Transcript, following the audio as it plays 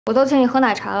我都请你喝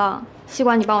奶茶了，吸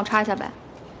管你帮我插一下呗。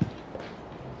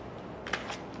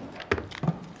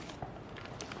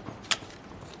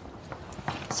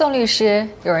宋律师，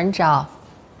有人找。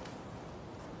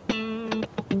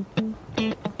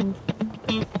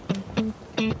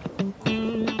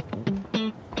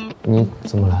你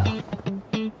怎么来了？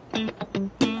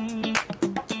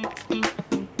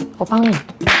我帮你。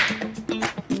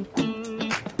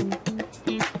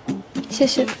谢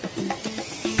谢。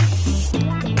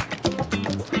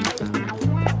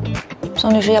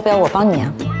宋律师，要不要我帮你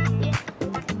啊？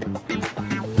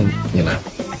你来。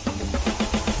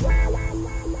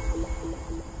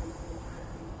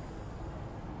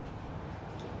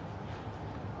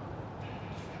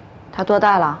他多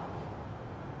大了？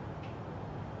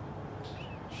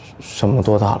什么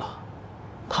多大了？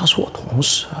他是我同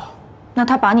事。那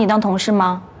他把你当同事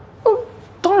吗？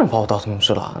当然把我当同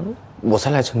事了，我才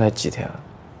来城台几天，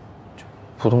就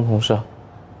普通同事。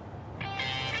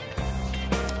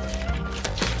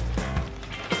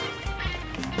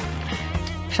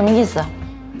什么意思？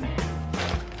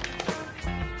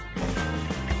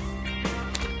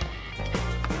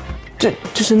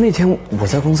就是那天我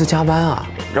在公司加班啊，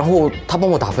然后他帮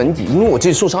我打粉底，因为我自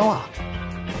己受伤了。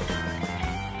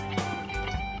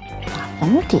打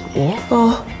粉底？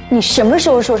啊！你什么时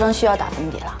候受伤需要打粉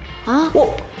底了？啊！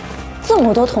我这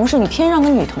么多同事，你偏让个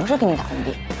女同事给你打粉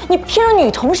底，你偏让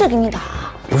女同事给你打？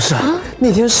不是啊，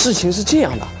那天事情是这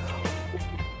样的。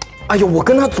哎呦，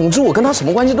总之我跟他什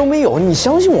么关系都没有，你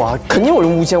相信我啊，肯定有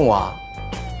人诬陷我啊。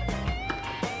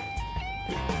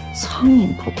苍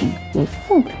蝇不叮无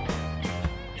缝的。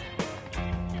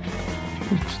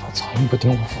不知道苍蝇不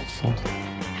叮无缝的。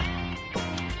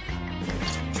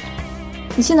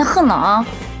你现在恨了啊？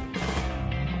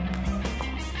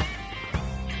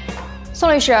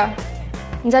宋律师，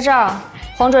你在这儿，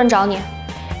黄主任找你。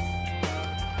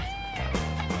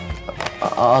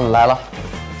来了。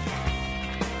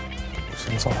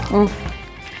先走了。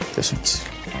别生气。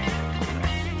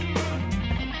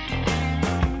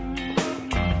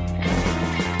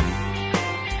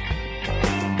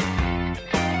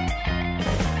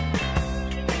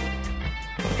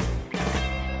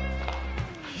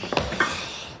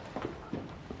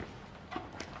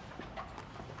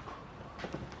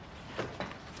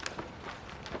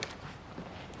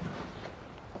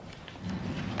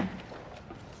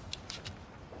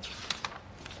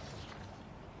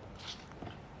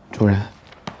主任，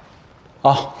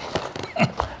哦，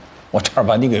我差点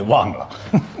把你给忘了。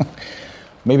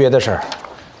没别的事儿，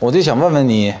我就想问问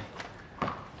你，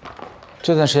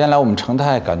这段时间来我们成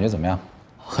泰感觉怎么样？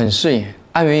很适应，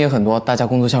案源也很多，大家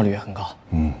工作效率也很高。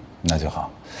那就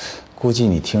好。估计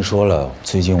你听说了，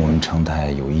最近我们成泰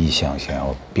有意向想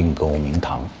要并购明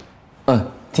堂。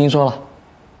听说了，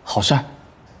好事儿。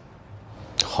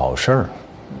好事儿？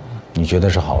你觉得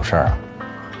是好事儿啊？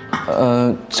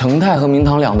成泰和明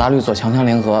堂两大律所强强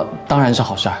联合，当然是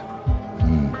好事儿。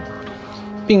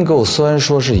并购虽然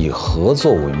说是以合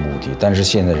作为目的，但是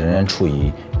现在仍然处于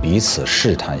彼此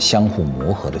试探、相互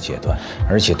磨合的阶段，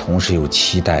而且同时又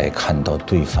期待看到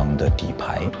对方的底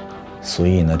牌，所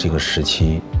以呢，这个时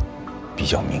期比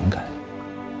较敏感。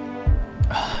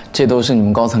这都是你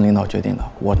们高层领导决定的，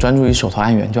我专注于手头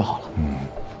案源就好了。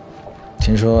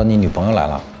听说你女朋友来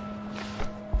了？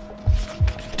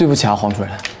对不起啊，黄主任。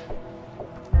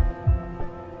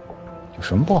有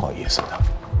什么不好意思的？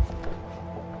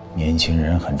年轻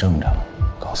人很正常。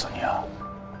告诉你啊，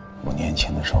我年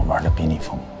轻的时候玩的比你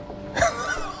疯。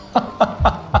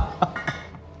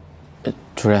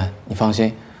主任，你放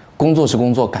心，工作是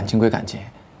工作，感情归感情。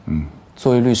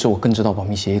作为律师，我更知道保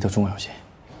密协议的重要性。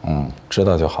知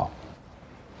道就好。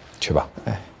去吧。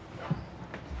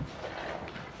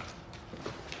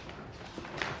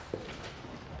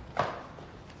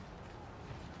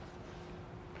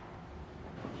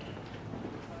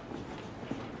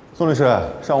宋律师，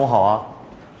上午好啊！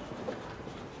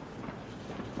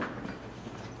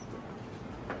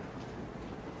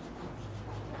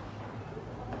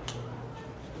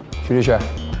徐律师，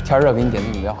天热，给你点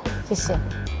杯饮料。谢谢。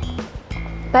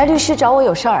白律师找我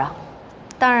有事儿啊？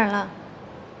当然了，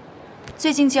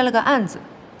最近接了个案子，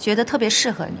觉得特别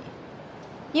适合你。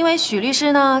因为许律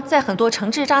师呢，在很多惩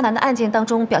治渣男的案件当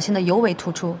中表现得尤为突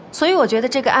出，所以我觉得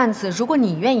这个案子，如果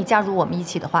你愿意加入我们一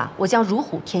起的话，我将如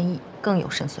虎添翼，更有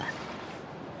胜算。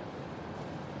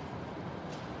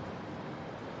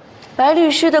白律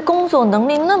师的工作能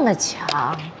力那么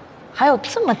强，还有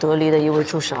这么得力的一位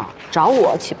助手，找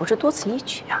我岂不是多此一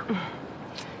举啊？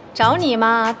找你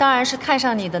嘛，当然是看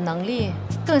上你的能力，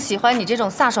更喜欢你这种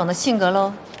飒爽的性格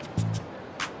喽。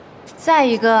再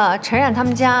一个，陈冉他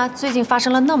们家最近发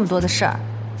生了那么多的事儿，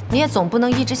你也总不能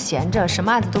一直闲着，什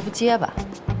么案子都不接吧？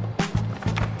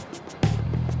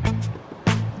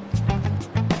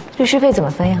律师费怎么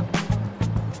分呀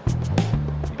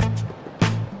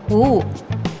5-5。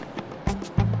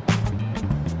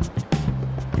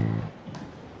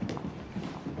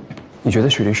你觉得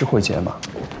许律师会结吗？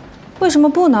为什么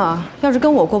不呢？要是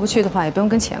跟我过不去的话，也不用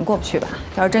跟钱过不去吧？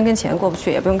要是真跟钱过不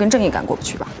去，也不用跟正义感过不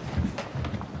去吧？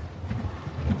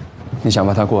你想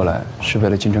把他过来，是为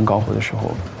了竞争高火的时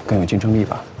候更有竞争力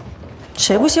吧？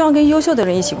谁不希望跟优秀的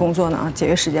人一起工作呢？节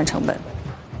约时间成本。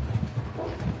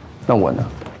那我呢？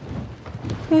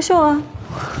优秀啊。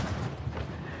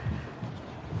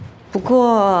不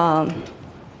过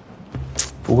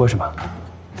什么？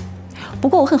不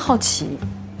过我很好奇，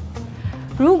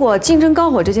如果竞争高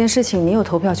火这件事情你有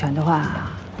投票权的话，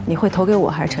你会投给我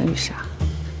还是陈律师啊？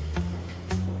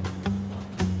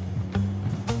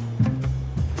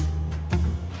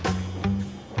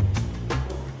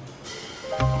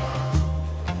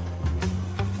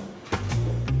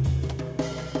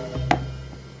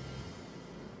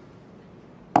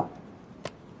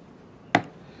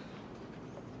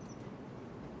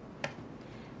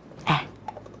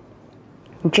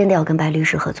你真的要跟白律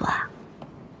师合作啊？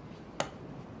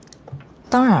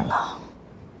当然了。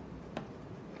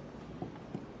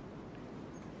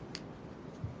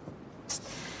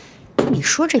你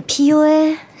说这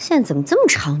PUA 现在怎么这么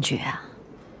猖獗啊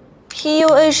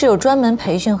PUA 是有专门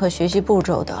培训和学习步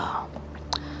骤的，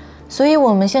所以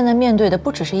我们现在面对的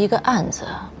不只是一个案子，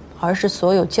而是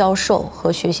所有教授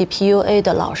和学习 PUA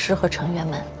的老师和成员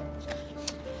们。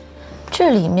这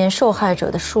里面受害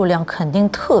者的数量肯定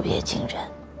特别惊人。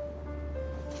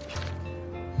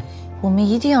我们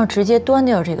一定要直接端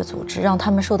掉这个组织，让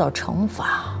他们受到惩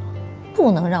罚，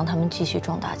不能让他们继续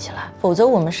壮大起来，否则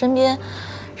我们身边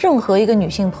任何一个女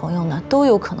性朋友呢，都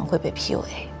有可能会被 PUA。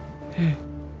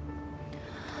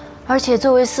而且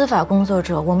作为司法工作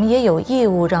者，我们也有义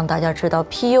务让大家知道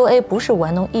 ，PUA 不是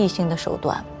玩弄异性的手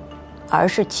段，而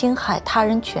是侵害他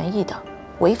人权益的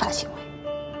违法行为。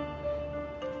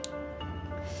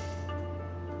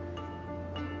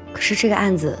可是这个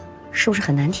案子是不是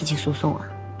很难提起诉讼啊？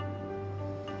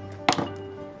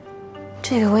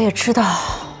这个我也知道。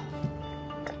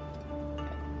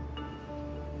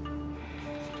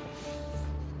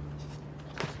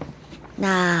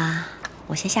那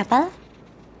我先下班了，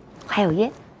我还有约。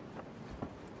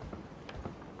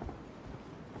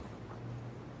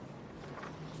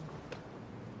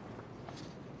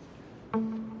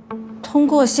通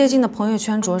过谢晋的朋友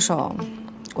圈着手，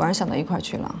果然想到一块儿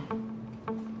去了。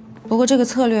不过这个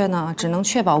策略呢，只能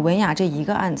确保文雅这一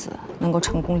个案子能够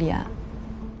成功立案。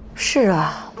是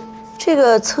啊，这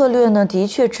个策略呢，的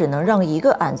确只能让一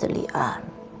个案子立案，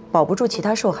保不住其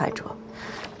他受害者。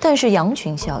但是羊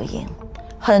群效应，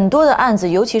很多的案子，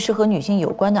尤其是和女性有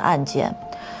关的案件，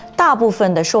大部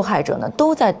分的受害者呢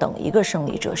都在等一个胜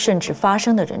利者，甚至发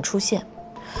生的人出现。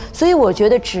所以我觉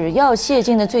得，只要谢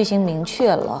晋的罪行明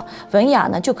确了，文雅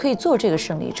呢就可以做这个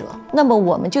胜利者，那么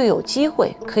我们就有机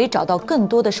会可以找到更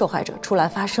多的受害者出来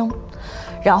发声，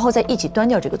然后再一起端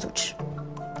掉这个组织。